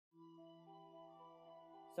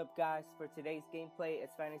up guys, for today's gameplay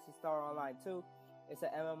it's Phantasy Star Online 2. It's an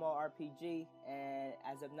MMORPG and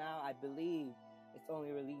as of now I believe it's only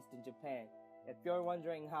released in Japan. If you're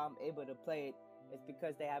wondering how I'm able to play it, it's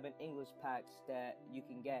because they have an English patch that you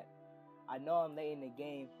can get. I know I'm late in the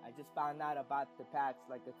game, I just found out about the patch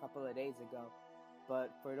like a couple of days ago. But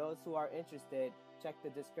for those who are interested, check the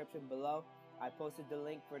description below. I posted the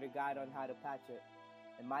link for the guide on how to patch it.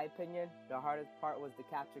 In my opinion, the hardest part was the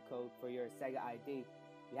capture code for your Sega ID.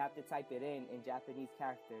 You have to type it in Japanese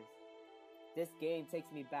characters. This game takes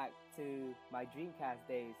me back to my Dreamcast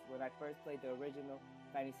days when I first played the original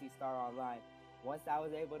Phantasy Star Online. Once I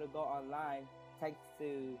was able to go online, thanks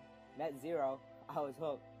to NetZero, I was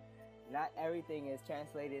hooked. Not everything is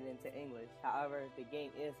translated into English, however, the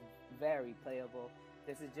game is very playable.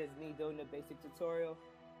 This is just me doing the basic tutorial.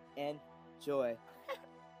 Enjoy!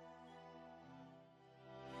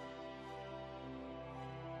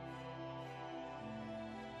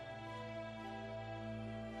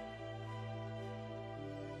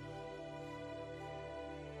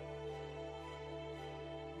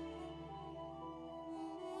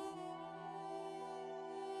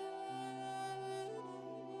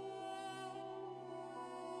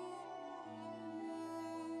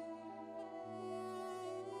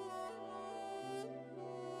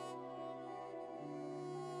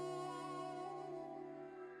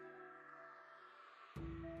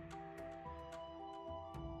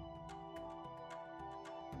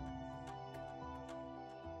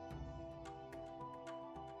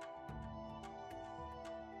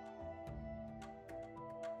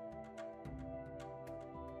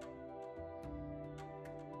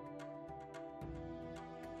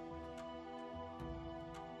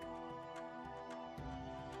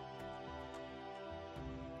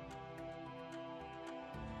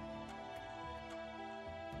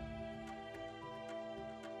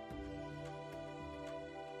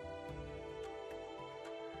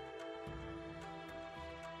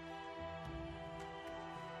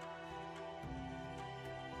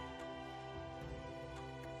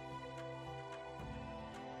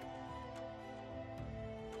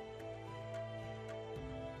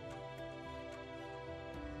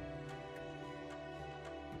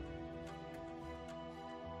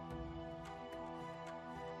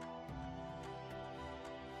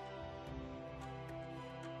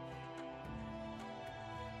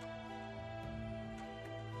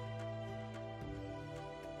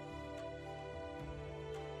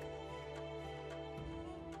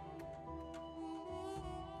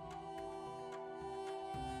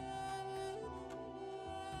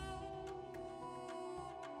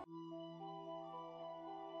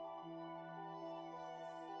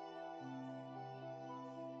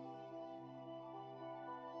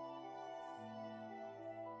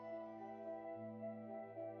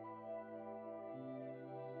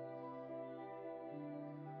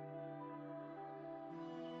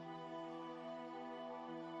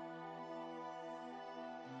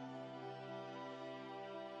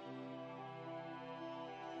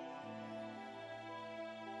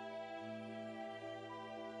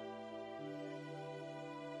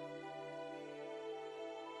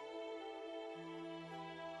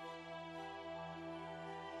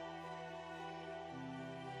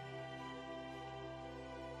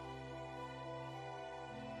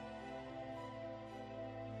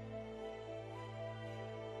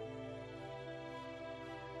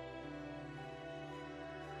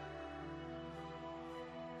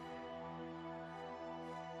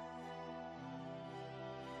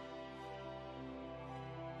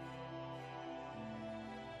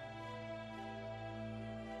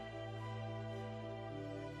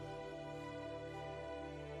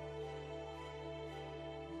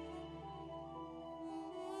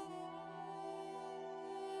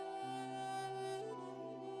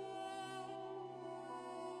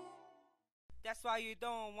 That's why you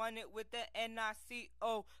don't want it with the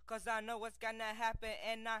NICO, cause I know what's gonna happen,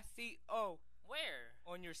 NICO. Where?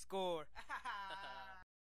 On your score.